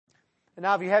And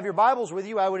now if you have your Bibles with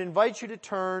you, I would invite you to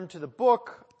turn to the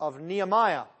book of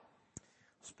Nehemiah,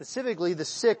 specifically the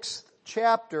 6th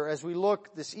chapter, as we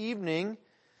look this evening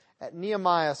at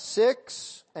Nehemiah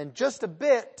 6 and just a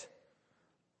bit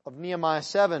of Nehemiah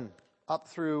 7 up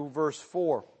through verse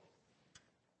 4.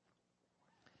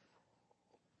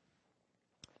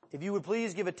 If you would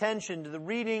please give attention to the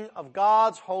reading of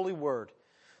God's holy word.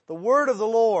 The word of the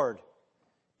Lord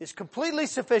is completely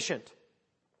sufficient.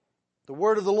 The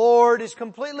word of the Lord is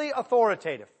completely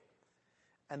authoritative.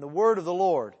 And the word of the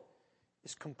Lord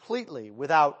is completely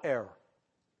without error.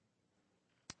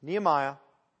 Nehemiah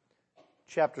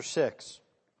chapter 6.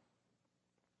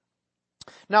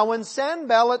 Now when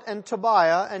Sanballat and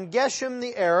Tobiah and Geshem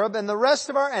the Arab and the rest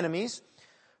of our enemies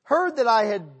heard that I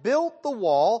had built the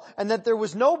wall and that there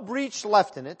was no breach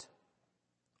left in it,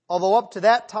 although up to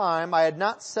that time I had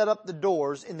not set up the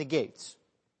doors in the gates,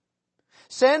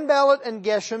 Sanballat and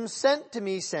Geshem sent to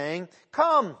me saying,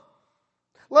 "Come,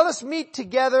 let us meet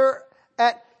together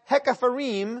at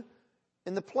Hekapharim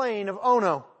in the plain of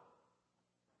Ono."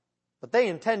 But they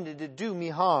intended to do me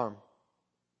harm.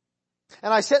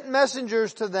 And I sent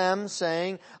messengers to them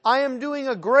saying, "I am doing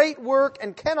a great work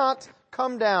and cannot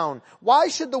come down. Why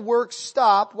should the work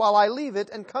stop while I leave it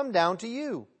and come down to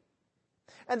you?"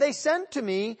 And they sent to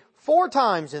me 4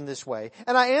 times in this way,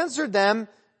 and I answered them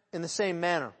in the same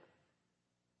manner.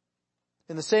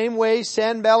 In the same way,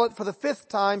 Sanballat for the 5th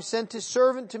time sent his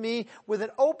servant to me with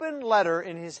an open letter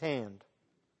in his hand.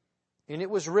 And it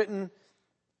was written,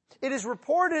 "It is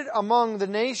reported among the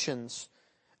nations,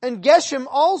 and Geshem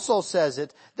also says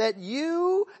it, that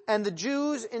you and the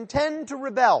Jews intend to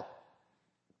rebel.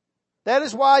 That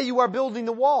is why you are building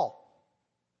the wall.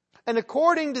 And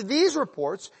according to these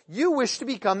reports, you wish to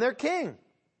become their king.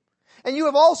 And you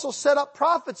have also set up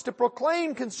prophets to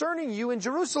proclaim concerning you in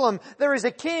Jerusalem, there is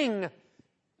a king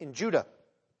in Judah.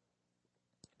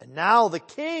 And now the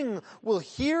king will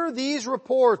hear these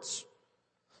reports.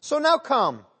 So now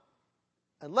come,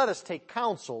 and let us take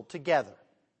counsel together."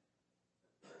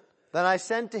 Then I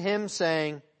sent to him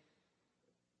saying,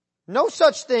 "No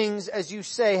such things as you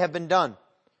say have been done,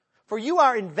 for you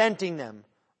are inventing them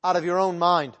out of your own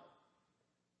mind.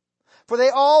 For they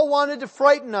all wanted to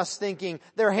frighten us, thinking,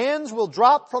 their hands will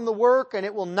drop from the work and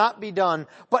it will not be done.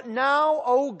 But now,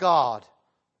 O God,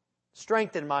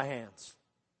 strengthen my hands."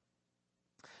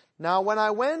 Now when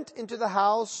I went into the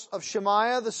house of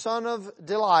Shemaiah the son of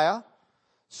Delaiah,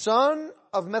 son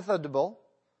of Methodabel,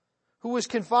 who was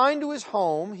confined to his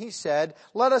home, he said,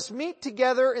 "Let us meet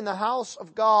together in the house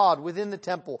of God within the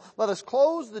temple. Let us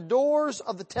close the doors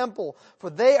of the temple, for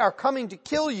they are coming to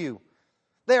kill you.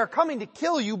 They are coming to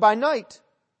kill you by night."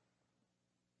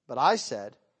 But I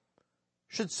said,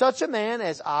 "Should such a man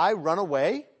as I run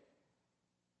away?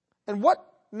 And what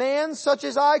man such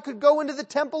as I could go into the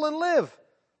temple and live?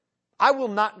 I will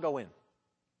not go in."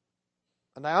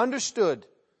 And I understood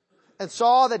and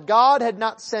saw that God had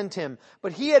not sent him,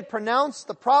 but he had pronounced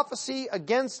the prophecy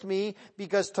against me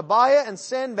because Tobiah and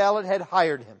Sanballat had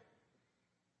hired him.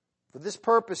 For this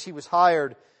purpose he was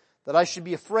hired, that I should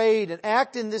be afraid and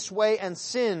act in this way and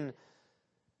sin,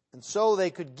 and so they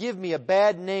could give me a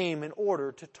bad name in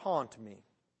order to taunt me.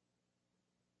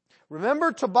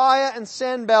 Remember Tobiah and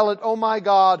Sanballat, O my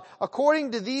God,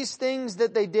 according to these things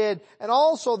that they did, and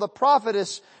also the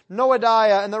prophetess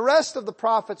Noadiah and the rest of the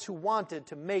prophets who wanted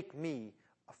to make me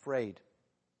afraid.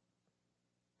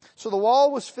 So the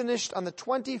wall was finished on the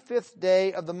 25th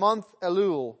day of the month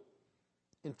Elul,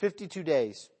 in 52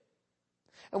 days.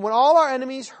 And when all our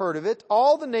enemies heard of it,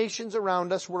 all the nations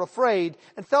around us were afraid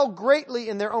and fell greatly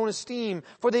in their own esteem,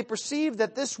 for they perceived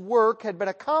that this work had been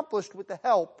accomplished with the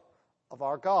help of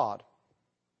our God.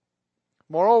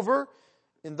 Moreover,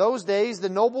 in those days the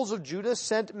nobles of Judah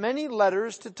sent many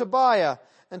letters to Tobiah,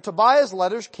 and Tobiah's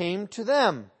letters came to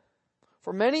them.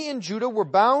 For many in Judah were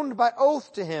bound by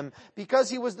oath to him, because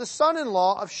he was the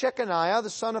son-in-law of Shechaniah, the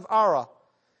son of Ara.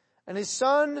 And his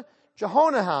son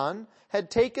Jehonahan had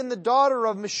taken the daughter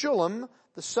of Meshullam,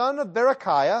 the son of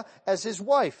Berechiah, as his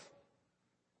wife.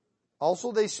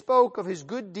 Also they spoke of his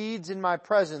good deeds in my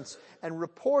presence, and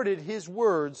reported his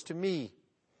words to me.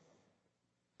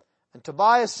 And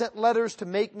Tobiah sent letters to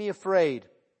make me afraid.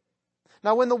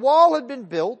 Now when the wall had been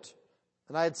built,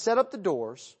 and I had set up the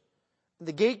doors, and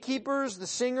the gatekeepers, the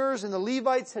singers, and the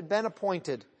Levites had been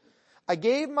appointed, I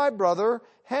gave my brother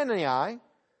Hanani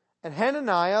and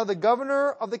Hananiah, the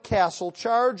governor of the castle,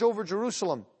 charge over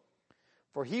Jerusalem,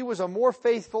 for he was a more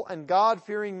faithful and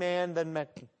God-fearing man than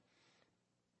many.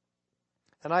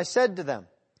 And I said to them,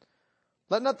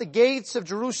 let not the gates of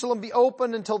Jerusalem be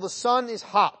opened until the sun is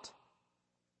hot.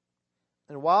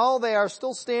 And while they are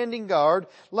still standing guard,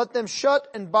 let them shut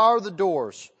and bar the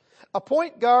doors.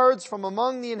 Appoint guards from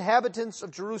among the inhabitants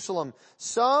of Jerusalem,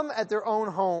 some at their own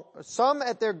home, some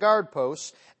at their guard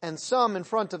posts, and some in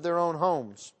front of their own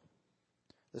homes.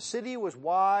 The city was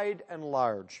wide and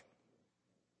large,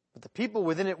 but the people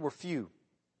within it were few,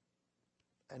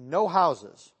 and no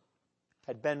houses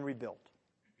had been rebuilt.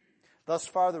 Thus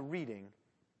far the reading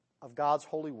of God's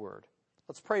holy word.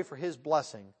 Let's pray for His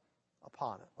blessing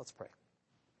upon it. Let's pray.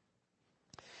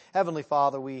 Heavenly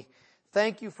Father, we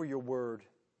thank You for Your word.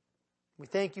 We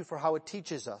thank You for how it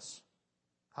teaches us,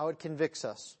 how it convicts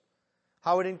us,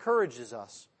 how it encourages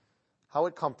us, how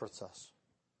it comforts us.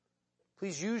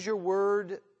 Please use Your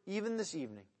word even this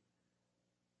evening.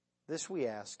 This we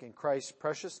ask in Christ's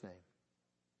precious name.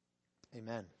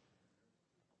 Amen.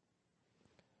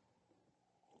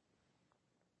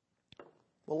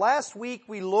 Well, last week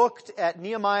we looked at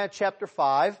Nehemiah chapter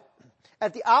 5,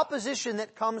 at the opposition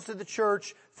that comes to the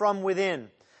church from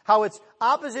within. How it's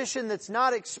opposition that's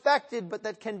not expected, but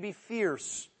that can be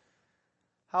fierce.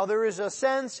 How there is a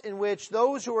sense in which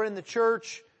those who are in the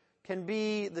church can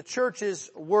be the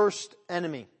church's worst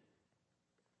enemy.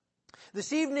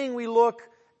 This evening we look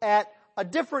at a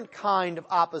different kind of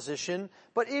opposition,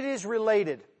 but it is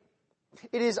related.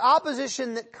 It is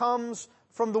opposition that comes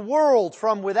from the world,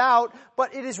 from without,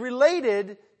 but it is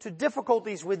related to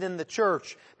difficulties within the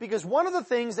church. Because one of the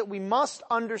things that we must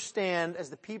understand as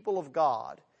the people of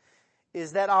God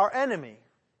is that our enemy,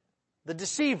 the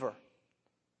deceiver,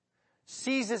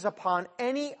 seizes upon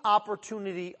any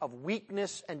opportunity of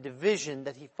weakness and division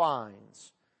that he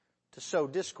finds to sow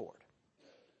discord.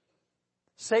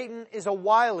 Satan is a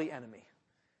wily enemy.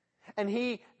 And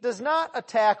he does not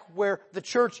attack where the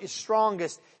church is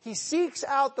strongest. He seeks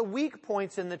out the weak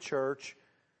points in the church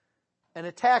and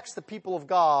attacks the people of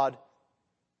God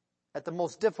at the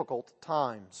most difficult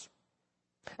times.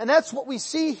 And that's what we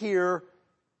see here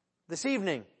this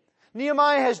evening.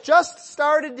 Nehemiah has just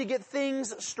started to get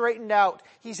things straightened out.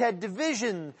 He's had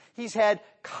division. He's had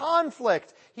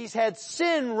conflict. He's had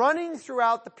sin running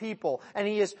throughout the people. And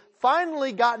he has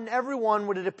finally gotten everyone,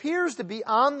 what it appears to be,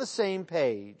 on the same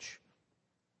page.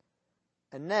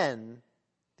 And then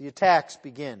the attacks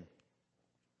begin.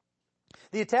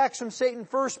 The attacks from Satan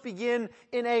first begin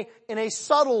in a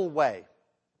subtle way.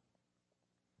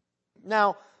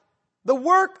 Now, the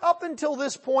work up until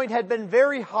this point had been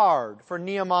very hard for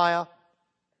Nehemiah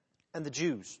and the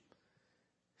Jews.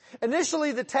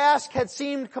 Initially, the task had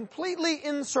seemed completely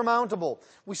insurmountable.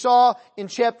 We saw in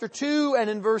chapter 2 and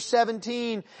in verse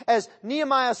 17, as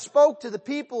Nehemiah spoke to the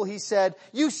people, he said,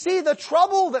 "You see the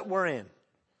trouble that we're in.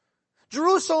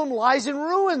 Jerusalem lies in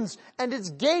ruins and its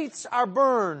gates are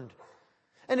burned."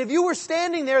 And if you were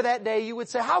standing there that day, you would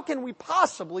say, how can we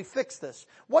possibly fix this?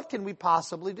 What can we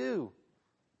possibly do?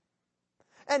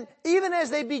 And even as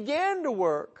they began to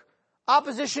work,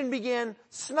 opposition began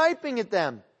sniping at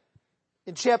them.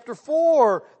 In chapter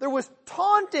 4, there was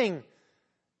taunting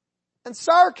and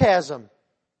sarcasm.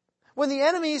 When the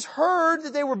enemies heard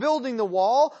that they were building the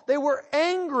wall, they were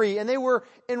angry and they were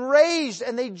enraged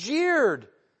and they jeered.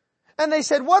 And they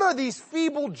said, what are these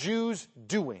feeble Jews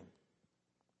doing?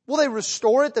 Will they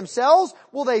restore it themselves?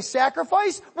 Will they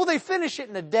sacrifice? Will they finish it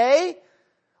in a day?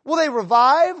 Will they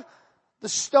revive the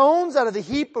stones out of the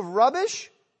heap of rubbish?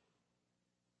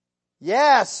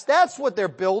 Yes, that's what they're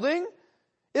building.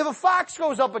 If a fox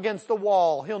goes up against the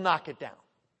wall, he'll knock it down.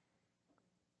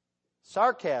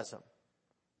 Sarcasm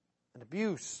and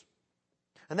abuse.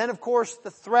 And then, of course,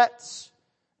 the threats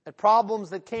and problems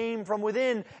that came from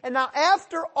within. And now,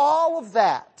 after all of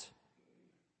that,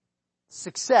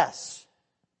 success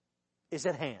is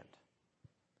at hand.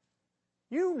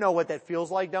 You know what that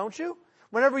feels like, don't you?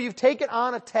 Whenever you've taken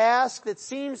on a task that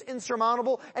seems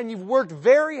insurmountable and you've worked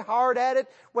very hard at it,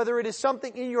 whether it is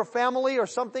something in your family or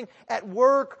something at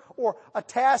work or a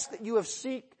task that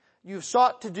you've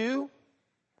sought to do,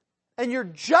 and you're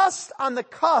just on the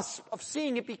cusp of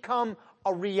seeing it become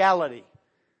a reality.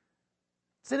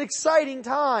 It's an exciting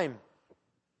time.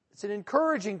 It's an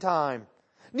encouraging time.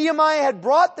 Nehemiah had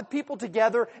brought the people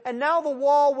together, and now the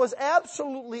wall was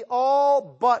absolutely all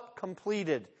but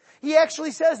completed. He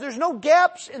actually says there's no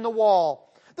gaps in the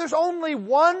wall. There's only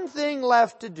one thing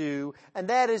left to do, and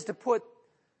that is to put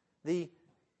the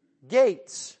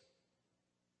gates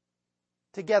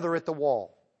together at the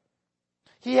wall.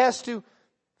 He has to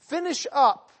finish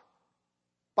up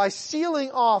by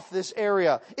sealing off this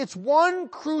area. It's one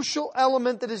crucial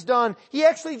element that is done. He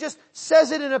actually just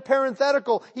says it in a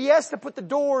parenthetical. He has to put the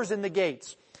doors in the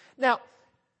gates. Now,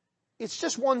 it's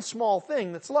just one small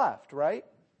thing that's left, right?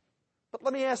 But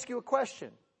let me ask you a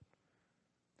question.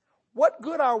 What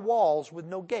good are walls with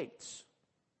no gates?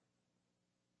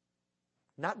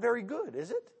 not very good,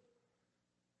 is it?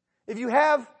 If you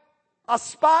have a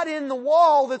spot in the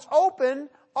wall that's open,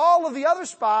 all of the other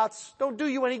spots don't do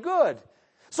you any good.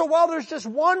 So while there's just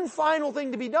one final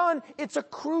thing to be done, it's a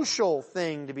crucial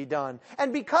thing to be done.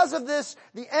 And because of this,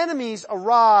 the enemies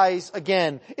arise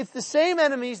again. It's the same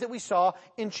enemies that we saw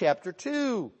in chapter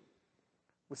 2.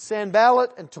 With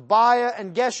Sanballat and Tobiah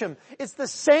and Geshem. It's the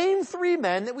same three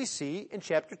men that we see in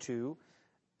chapter 2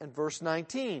 and verse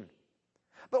 19.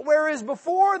 But whereas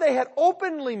before they had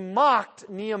openly mocked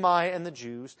Nehemiah and the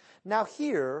Jews, now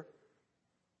here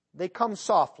they come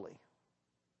softly.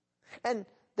 And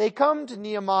they come to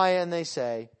Nehemiah and they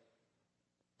say,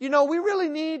 we really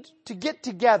need to get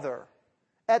together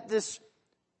at this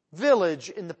village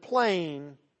in the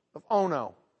plain of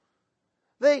Ono.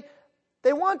 They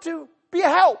want to be a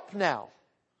help now.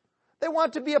 They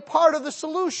want to be a part of the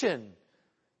solution.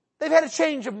 They've had a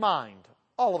change of mind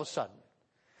all of a sudden.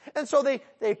 And so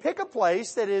they pick a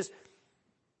place that is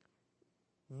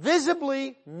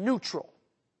visibly neutral.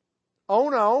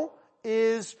 Ono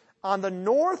is on the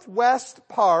northwest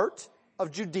part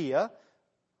of Judea,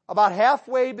 about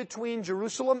halfway between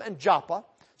Jerusalem and Joppa.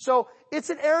 So it's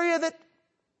an area that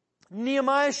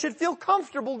Nehemiah should feel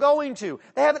comfortable going to.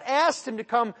 They haven't asked him to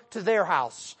come to their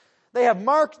house. They have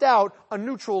marked out a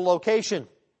neutral location.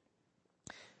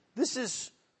 This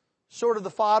is sort of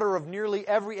the fodder of nearly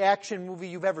every action movie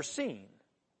you've ever seen,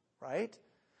 right?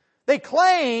 They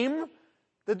claim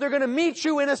that they're going to meet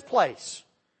you in this place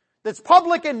that's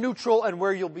public and neutral and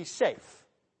where you'll be safe,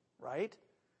 right?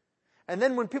 And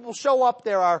then when people show up,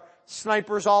 there are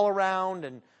snipers all around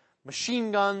and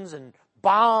machine guns and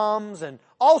bombs and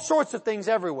all sorts of things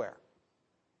everywhere.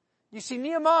 You see,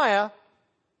 Nehemiah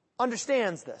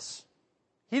understands this.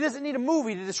 He doesn't need a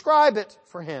movie to describe it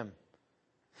for him.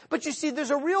 But you see,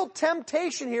 there's a real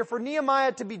temptation here for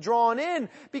Nehemiah to be drawn in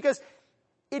because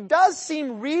it does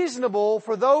seem reasonable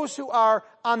for those who are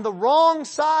on the wrong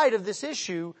side of this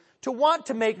issue to want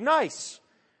to make nice.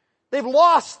 They've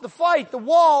lost the fight. The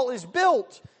wall is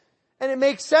built. And it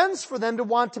makes sense for them to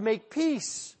want to make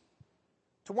peace,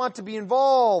 to want to be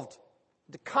involved,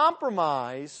 to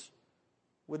compromise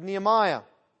with Nehemiah.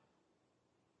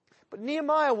 But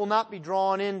Nehemiah will not be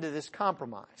drawn into this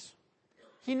compromise.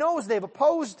 He knows they've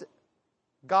opposed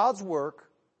God's work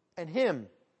and him.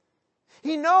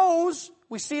 He knows,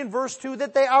 we see in verse 2,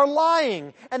 that they are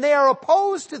lying, and they are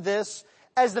opposed to this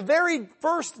as the very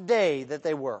first day that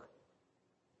they were.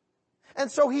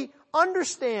 And so he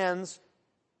understands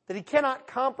that he cannot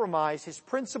compromise his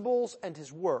principles and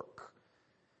his work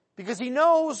because he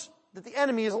knows that the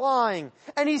enemy is lying,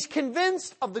 and he's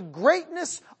convinced of the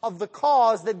greatness of the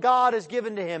cause that God has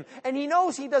given to him, and he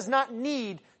knows he does not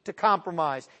need to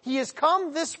compromise. He has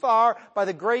come this far by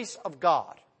the grace of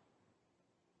God,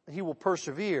 and he will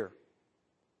persevere.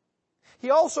 He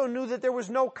also knew that there was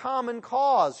no common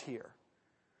cause here.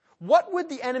 What would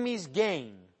the enemies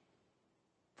gain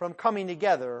from coming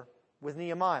together with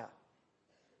Nehemiah?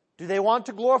 Do they want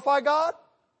to glorify God?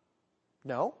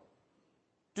 No.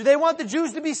 Do they want the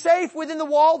Jews to be safe within the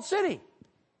walled city?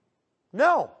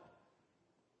 No.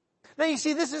 Now you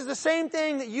see, this is the same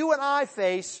thing that you and I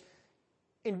face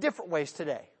in different ways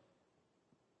today.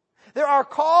 There are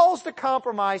calls to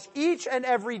compromise each and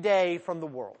every day from the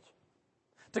world.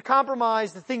 To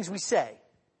compromise the things we say,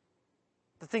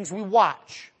 the things we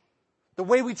watch, the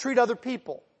way we treat other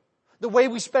people, the way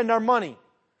we spend our money,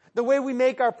 the way we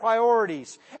make our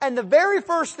priorities. And the very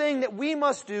first thing that we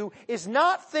must do is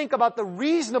not think about the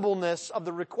reasonableness of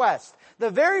the request. The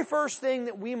very first thing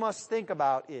that we must think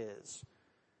about is,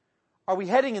 are we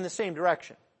heading in the same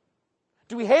direction?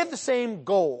 Do we have the same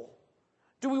goal?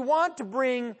 Do we want to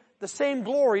bring the same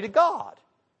glory to God?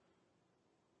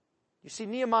 You see,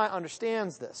 Nehemiah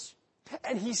understands this.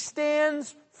 And he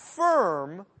stands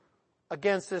firm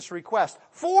against this request.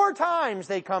 4 times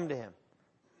they come to him.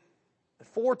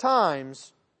 4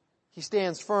 times he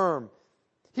stands firm.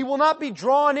 He will not be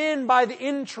drawn in by the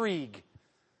intrigue.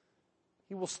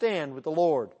 He will stand with the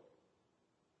Lord.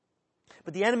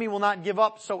 But the enemy will not give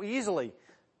up so easily.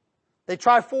 They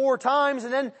try 4 times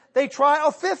and then they try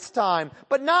a 5th time.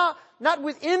 But not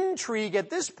with intrigue at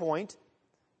this point.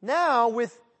 Now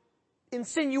with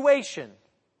insinuation.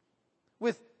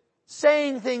 With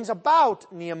saying things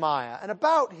about Nehemiah and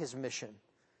about his mission.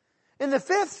 In the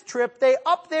 5th trip, they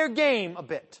up their game a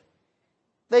bit.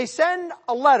 They send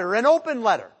a letter, an open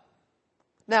letter.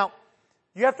 Now,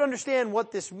 you have to understand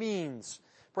what this means.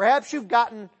 Perhaps you've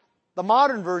gotten the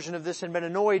modern version of this and been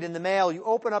annoyed in the mail. You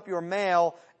open up your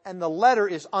mail and the letter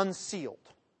is unsealed.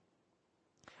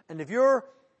 And if you're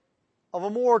of a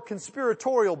more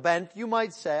conspiratorial bent, you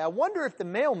might say, I wonder if the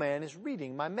mailman is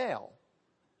reading my mail.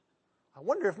 I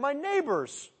wonder if my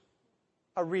neighbors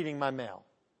are reading my mail.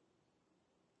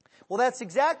 Well, that's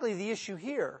exactly the issue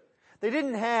here. They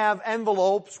didn't have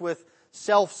envelopes with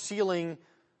self-sealing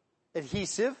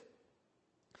adhesive.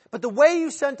 But the way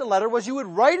you sent a letter was you would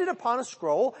write it upon a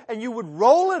scroll and you would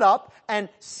roll it up and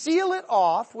seal it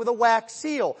off with a wax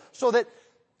seal so that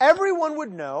everyone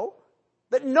would know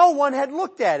that no one had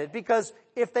looked at it, because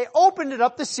if they opened it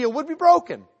up, the seal would be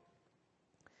broken.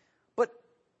 But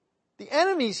the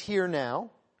enemies here now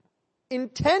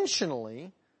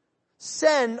intentionally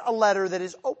send a letter that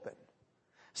is open.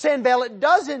 Sanballat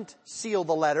doesn't seal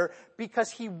the letter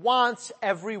because he wants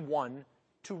everyone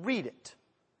to read it.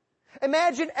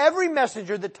 Imagine every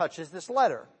messenger that touches this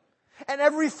letter, and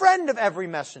every friend of every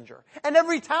messenger, and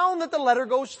every town that the letter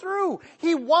goes through.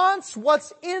 He wants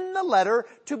what's in the letter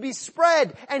to be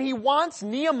spread, and he wants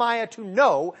Nehemiah to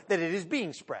know that it is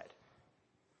being spread.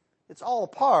 It's all a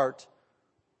part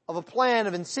of a plan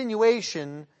of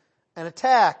insinuation and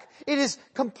attack. It is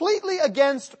completely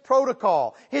against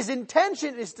protocol. His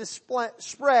intention is to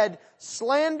spread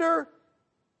slander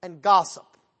and gossip.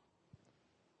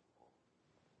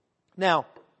 Now,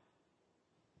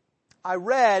 I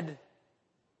read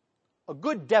a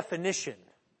good definition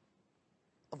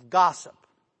of gossip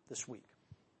this week.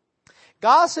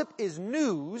 Gossip is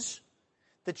news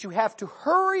that you have to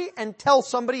hurry and tell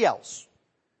somebody else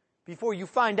before you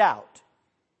find out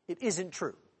it isn't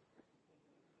true.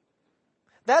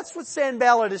 That's what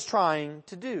Sanballat is trying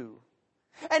to do.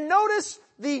 And notice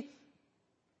the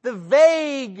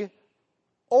vague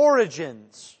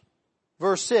origins.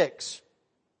 Verse 6.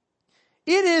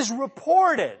 It is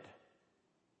reported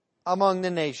among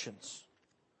the nations.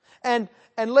 And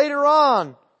later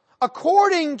on,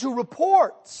 according to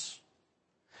reports.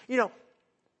 You know,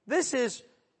 this is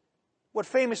what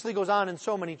famously goes on in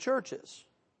so many churches.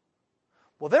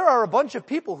 Well, there are a bunch of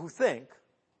people who think,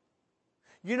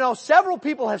 several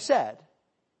people have said.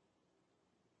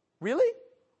 Really?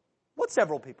 What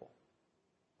several people?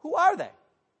 Who are they?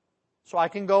 So I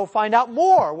can go find out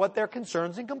more what their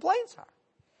concerns and complaints are.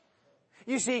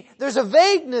 You see, there's a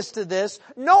vagueness to this.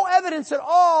 No evidence at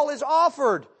all is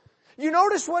offered. You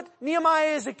notice what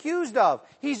Nehemiah is accused of.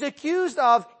 He's accused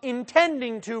of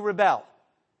intending to rebel.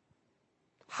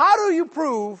 How do you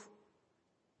prove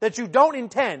that you don't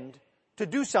intend to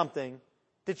do something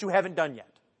that you haven't done yet?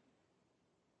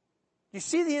 You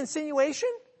see the insinuation?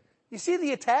 You see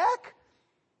the attack?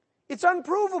 It's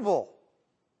unprovable.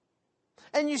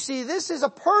 And you see, this is a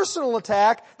personal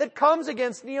attack that comes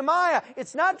against Nehemiah.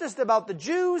 It's not just about the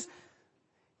Jews.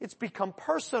 It's become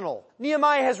personal.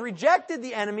 Nehemiah has rejected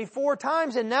the enemy 4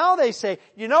 times, and now they say,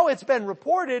 it's been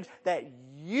reported that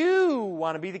you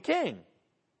want to be the king.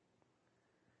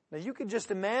 Now you can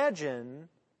just imagine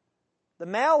the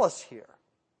malice here.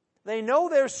 They know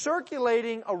they're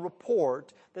circulating a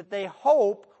report that they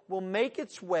hope will make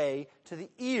its way to the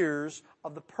ears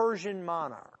of the Persian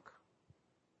monarch,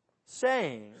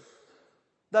 saying,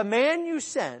 the man you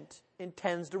sent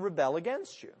intends to rebel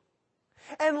against you.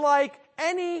 And like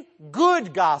any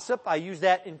good gossip, I use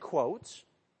that in quotes,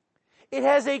 it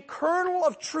has a kernel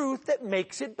of truth that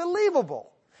makes it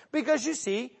believable. Because you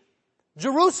see,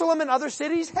 Jerusalem and other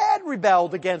cities had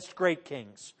rebelled against great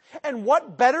kings. And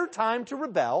what better time to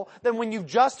rebel than when you've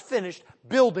just finished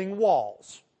building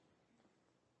walls?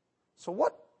 So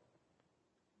what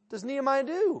does Nehemiah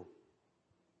do?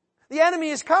 The enemy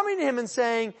is coming to him and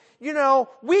saying,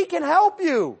 we can help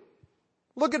you.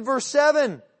 Look at verse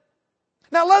 7.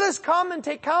 Now let us come and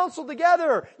take counsel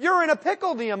together. You're in a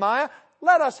pickle, Nehemiah.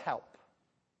 Let us help.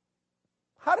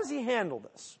 How does he handle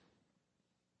this?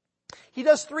 He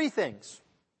does 3 things.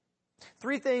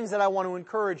 3 things that I want to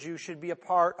encourage you should be a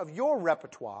part of your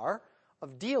repertoire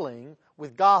of dealing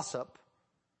with gossip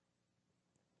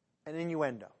and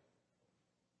innuendo.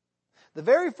 The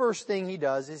very first thing he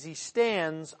does is he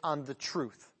stands on the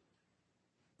truth.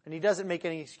 And he doesn't make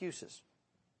any excuses.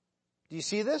 Do you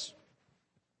see this?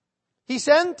 He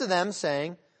sent to them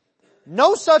saying,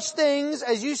 no such things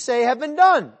as you say have been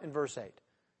done, in verse 8.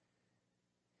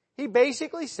 He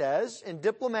basically says, in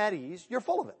diplomatese, you're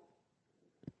full of it.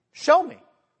 Show me.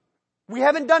 We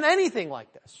haven't done anything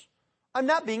like this. I'm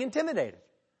not being intimidated.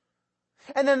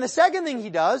 And then the second thing he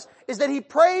does is that he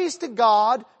prays to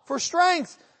God for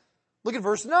strength. Look at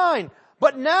verse 9.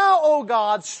 But now, O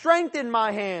God, strengthen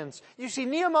my hands. You see,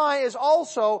 Nehemiah is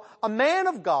also a man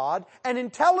of God and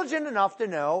intelligent enough to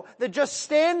know that just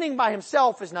standing by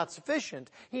himself is not sufficient.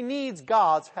 He needs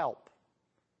God's help.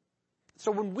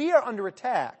 So when we are under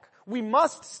attack, we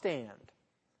must stand.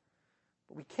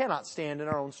 But we cannot stand in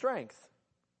our own strength.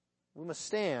 We must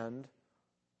stand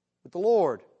with the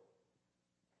Lord.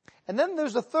 And then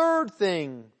there's a third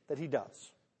thing that he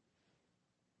does.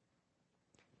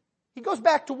 He goes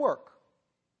back to work.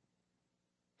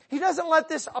 He doesn't let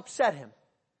this upset him.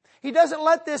 He doesn't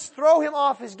let this throw him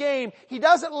off his game. He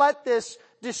doesn't let this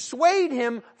dissuade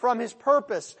him from his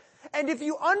purpose. And if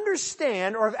you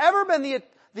understand or have ever been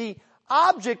the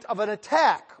object of an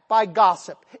attack by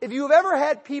gossip, if you have ever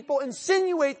had people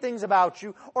insinuate things about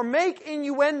you or make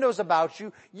innuendos about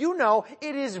you, you know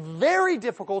it is very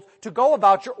difficult to go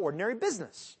about your ordinary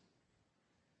business.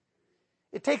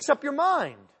 It takes up your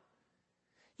mind.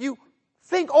 You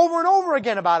think over and over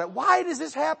again about it. Why is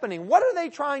this happening? What are they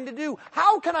trying to do?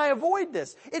 How can I avoid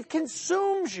this? It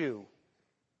consumes you.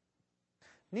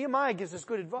 Nehemiah gives us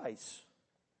good advice.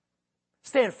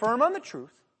 Stand firm on the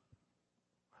truth.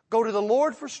 Go to the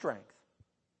Lord for strength.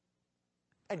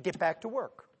 And get back to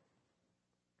work.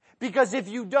 Because if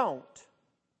you don't,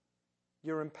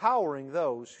 you're empowering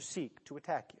those who seek to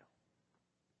attack you.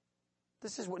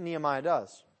 This is what Nehemiah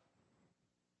does.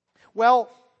 Well,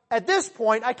 at this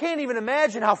point, I can't even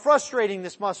imagine how frustrating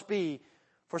this must be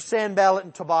for Sanballat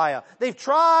and Tobiah. They've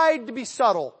tried to be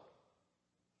subtle.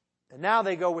 And now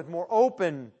they go with more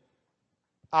open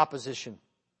opposition.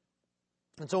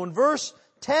 And so in verse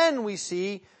 10 we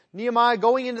see Nehemiah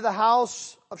going into the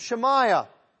house of Shemaiah.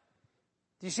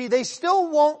 You see, they still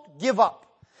won't give up.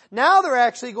 Now they're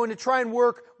actually going to try and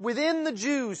work within the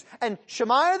Jews. And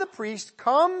Shemaiah the priest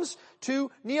comes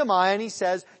to Nehemiah and he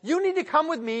says, you need to come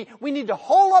with me. We need to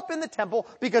hole up in the temple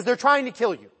because they're trying to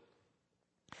kill you.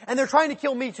 And they're trying to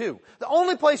kill me too. The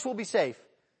only place we'll be safe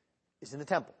is in the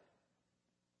temple.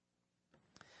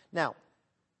 Now,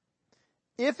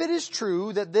 if it is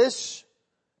true that this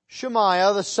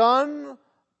Shemaiah, the son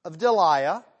of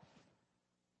Delaiah,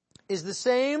 is the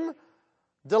same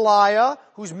Delaiah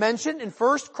who's mentioned in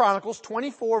 1 Chronicles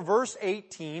 24 verse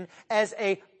 18 as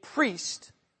a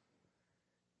priest,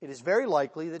 it is very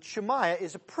likely that Shemaiah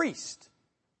is a priest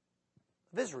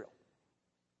of Israel.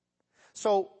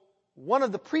 So one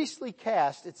of the priestly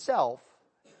caste itself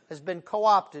has been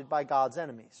co-opted by God's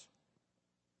enemies.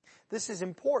 This is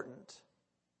important.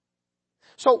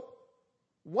 So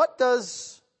what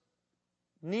does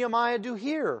Nehemiah do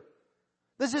here?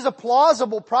 This is a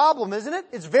plausible problem, isn't it?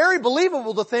 It's very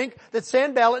believable to think that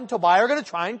Sanballat and Tobiah are going to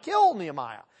try and kill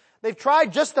Nehemiah. They've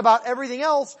tried just about everything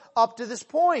else up to this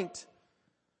point.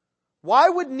 Why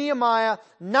would Nehemiah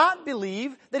not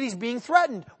believe that he's being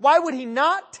threatened? Why would he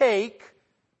not take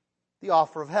the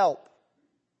offer of help?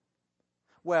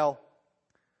 Well,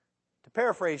 to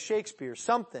paraphrase Shakespeare,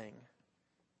 something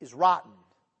is rotten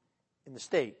in the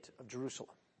state of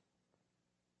Jerusalem.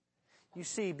 You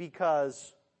see,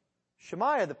 because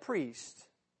Shemaiah the priest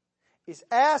is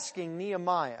asking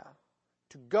Nehemiah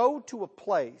to go to a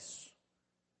place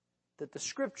that the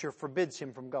Scripture forbids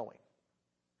him from going.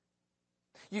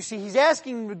 You see, he's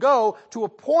asking him to go to a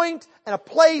point and a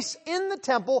place in the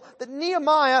temple that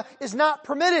Nehemiah is not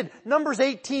permitted. Numbers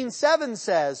 18:7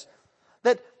 says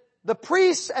that the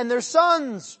priests and their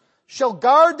sons shall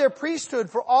guard their priesthood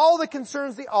for all that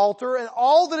concerns the altar and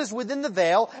all that is within the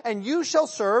veil, and you shall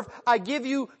serve. I give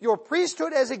you your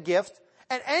priesthood as a gift,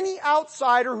 and any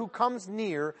outsider who comes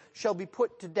near shall be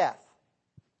put to death.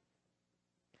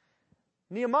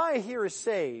 Nehemiah here is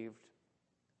saved,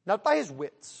 not by his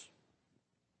wits,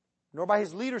 nor by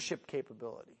his leadership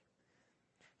capability.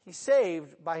 He's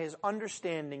saved by his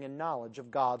understanding and knowledge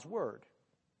of God's Word.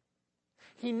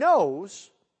 He knows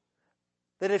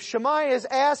that if Shemaiah is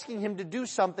asking him to do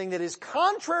something that is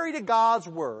contrary to God's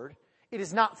Word, it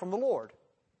is not from the Lord.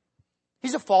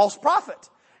 He's a false prophet.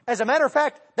 As a matter of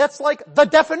fact, that's like the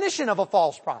definition of a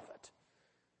false prophet.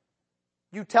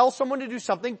 You tell someone to do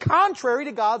something contrary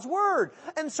to God's Word.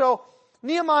 And so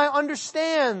Nehemiah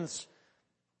understands.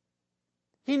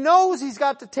 He knows he's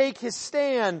got to take his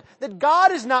stand, that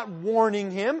God is not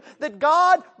warning him, that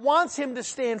God wants him to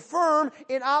stand firm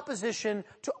in opposition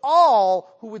to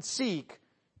all who would seek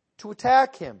to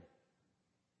attack him.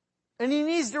 And he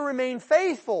needs to remain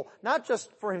faithful, not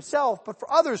just for himself, but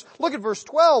for others. Look at verse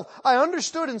 12. I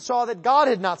understood and saw that God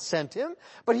had not sent him,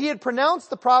 but he had pronounced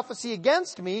the prophecy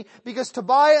against me because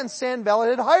Tobiah and Sanballat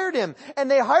had hired him. And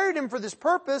they hired him for this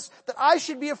purpose, that I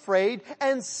should be afraid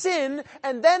and sin,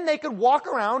 and then they could walk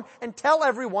around and tell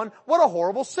everyone what a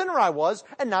horrible sinner I was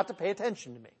and not to pay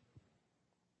attention to me.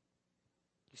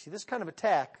 You see, this kind of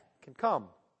attack can come.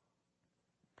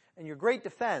 And your great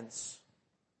defense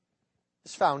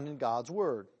is found in God's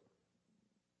Word.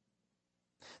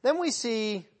 Then we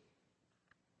see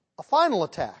a final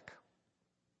attack.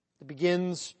 It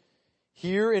begins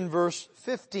here in verse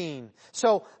 15.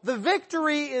 So the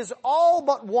victory is all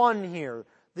but won here.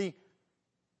 The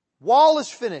wall is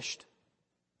finished.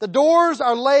 The doors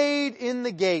are laid in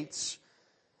the gates.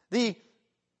 The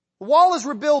wall is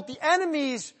rebuilt. The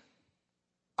enemies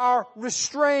are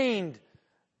restrained.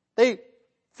 They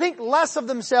think less of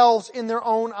themselves in their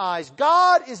own eyes.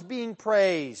 God is being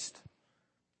praised.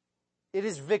 It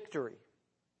is victory.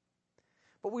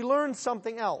 But we learn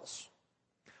something else.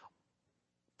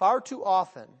 Far too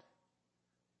often,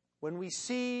 when we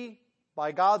see,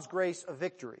 by God's grace, a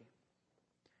victory,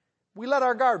 we let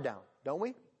our guard down, don't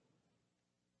we?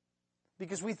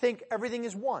 Because we think everything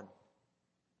is won.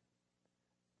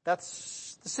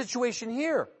 That's the situation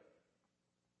here.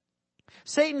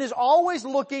 Satan is always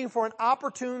looking for an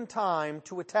opportune time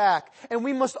to attack, and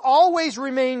we must always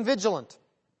remain vigilant.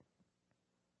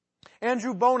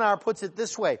 Andrew Bonar puts it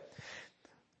this way.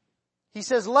 He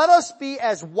says, let us be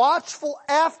as watchful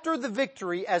after the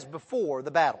victory as before the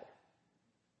battle.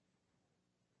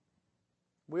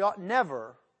 We ought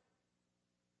never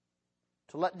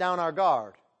to let down our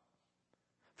guard.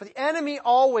 For the enemy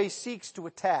always seeks to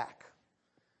attack,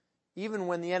 even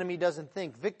when the enemy doesn't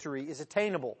think victory is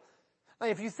attainable. Now,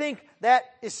 if you think that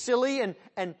is silly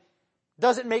and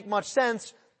doesn't make much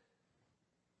sense,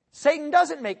 Satan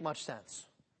doesn't make much sense.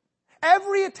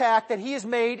 Every attack that he has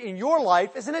made in your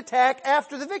life is an attack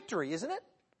after the victory, isn't it?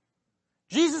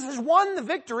 Jesus has won the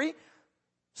victory.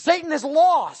 Satan has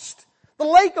lost. The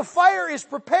lake of fire is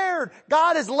prepared.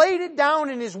 God has laid it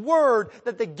down in His Word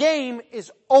that the game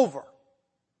is over.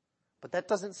 But that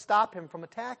doesn't stop him from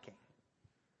attacking.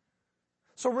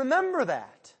 So remember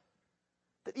that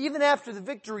even after the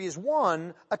victory is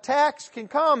won, attacks can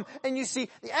come. And you see,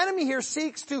 the enemy here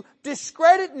seeks to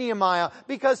discredit Nehemiah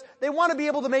because they want to be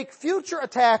able to make future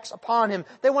attacks upon him.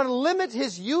 They want to limit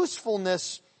his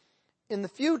usefulness in the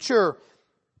future.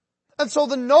 And so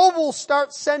the nobles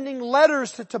start sending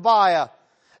letters to Tobiah.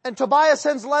 And Tobiah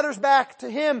sends letters back to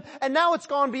him. And now it's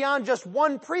gone beyond just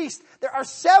one priest. There are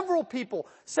several people,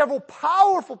 several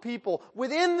powerful people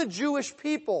within the Jewish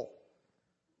people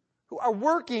who are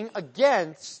working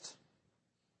against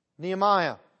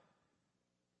Nehemiah.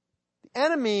 The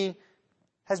enemy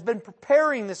has been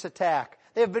preparing this attack.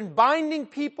 They have been binding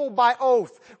people by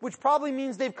oath, which probably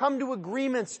means they've come to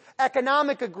agreements,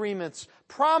 economic agreements,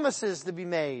 promises to be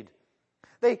made.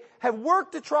 They have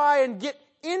worked to try and get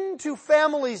into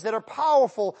families that are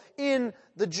powerful in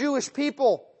the Jewish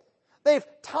people. They've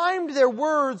timed their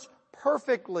words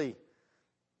perfectly.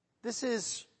 This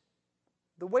is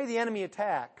the way the enemy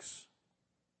attacks.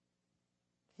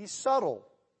 He's subtle.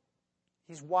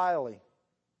 He's wily.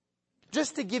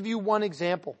 Just to give you one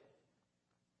example.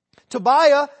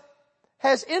 Tobiah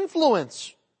has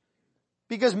influence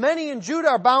because many in Judah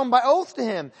are bound by oath to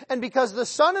him, and because the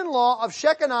son-in-law of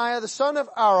Shechaniah, the son of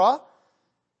Ara,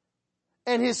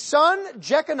 and his son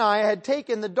Jeconiah had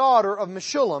taken the daughter of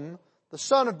Meshullam, the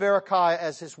son of Berechiah,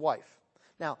 as his wife.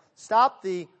 Now, stop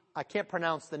I can't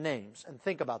pronounce the names, and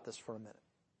think about this for a minute.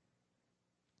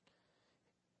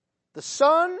 The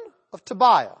son of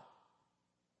Tobiah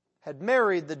had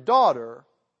married the daughter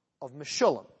of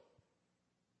Meshullam.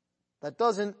 That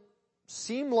doesn't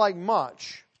seem like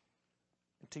much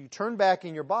until you turn back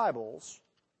in your Bibles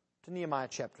to Nehemiah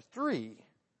chapter 3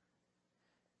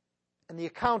 and the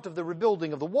account of the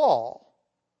rebuilding of the wall.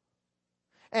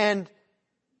 And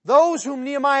those whom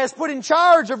Nehemiah has put in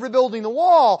charge of rebuilding the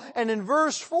wall. And in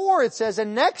verse 4 it says,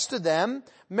 and next to them,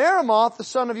 Meremoth, the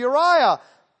son of Uriah,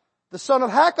 the son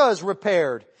of Hakah, is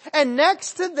repaired. And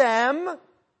next to them,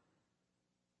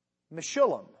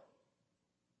 Meshullam,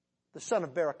 the son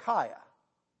of Berechiah,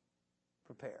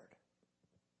 prepared.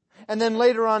 And then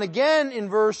later on again in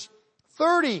verse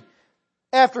 30,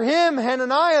 after him,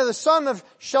 Hananiah, the son of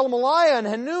Shelemiah, and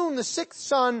Hanun, the sixth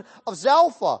son of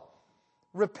Zalpha,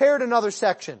 repaired another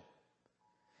section.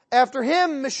 After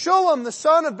him, Meshullam, the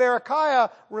son of Berechiah,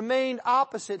 remained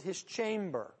opposite his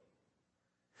chamber.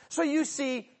 So you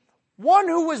see, one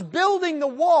who was building the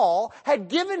wall had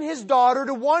given his daughter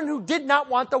to one who did not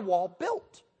want the wall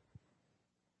built.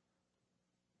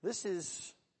 This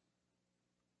is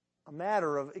a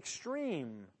matter of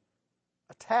extreme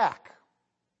attack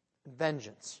and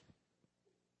vengeance.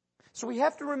 So we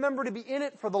have to remember to be in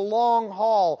it for the long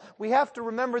haul. We have to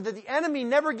remember that the enemy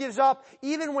never gives up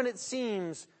even when it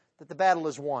seems that the battle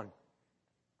is won.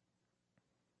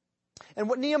 And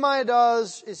what Nehemiah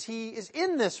does is he is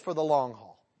in this for the long haul.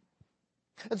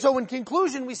 And so in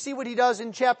conclusion, we see what he does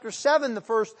in chapter 7, the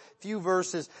first few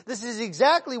verses. This is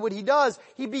exactly what he does.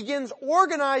 He begins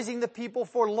organizing the people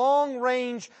for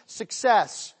long-range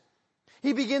success.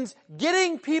 He begins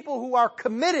getting people who are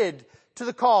committed to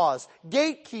the cause,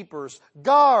 gatekeepers,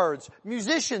 guards,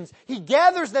 musicians. He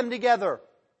gathers them together.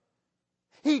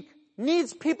 He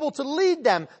needs people to lead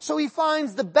them. So he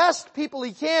finds the best people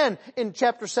he can in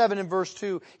chapter 7 and verse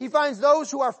 2. He finds those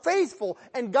who are faithful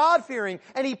and God-fearing,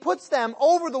 and he puts them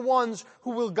over the ones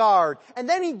who will guard. And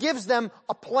then he gives them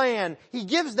a plan. He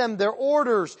gives them their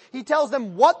orders. He tells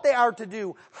them what they are to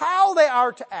do, how they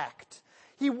are to act.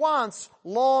 He wants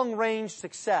long-range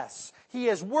success. He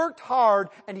has worked hard,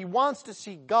 and he wants to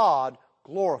see God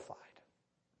glorified.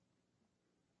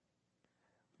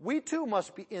 We too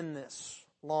must be in this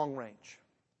long range.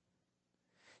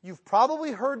 You've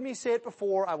probably heard me say it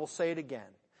before. I will say it again.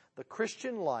 The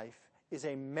Christian life is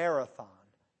a marathon,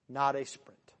 not a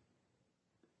sprint.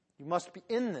 You must be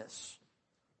in this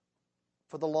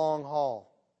for the long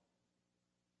haul.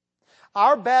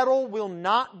 Our battle will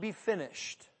not be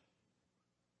finished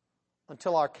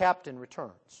until our captain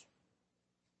returns.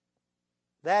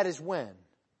 That is when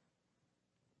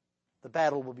the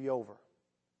battle will be over.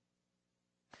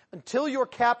 Until your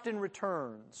captain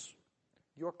returns,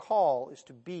 your call is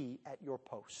to be at your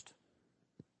post,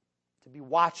 to be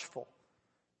watchful,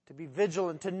 to be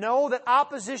vigilant, to know that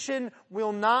opposition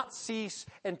will not cease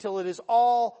until it is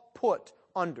all put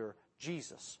under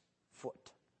Jesus'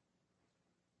 foot.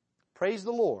 Praise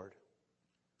the Lord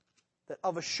that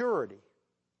of a surety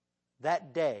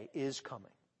that day is coming.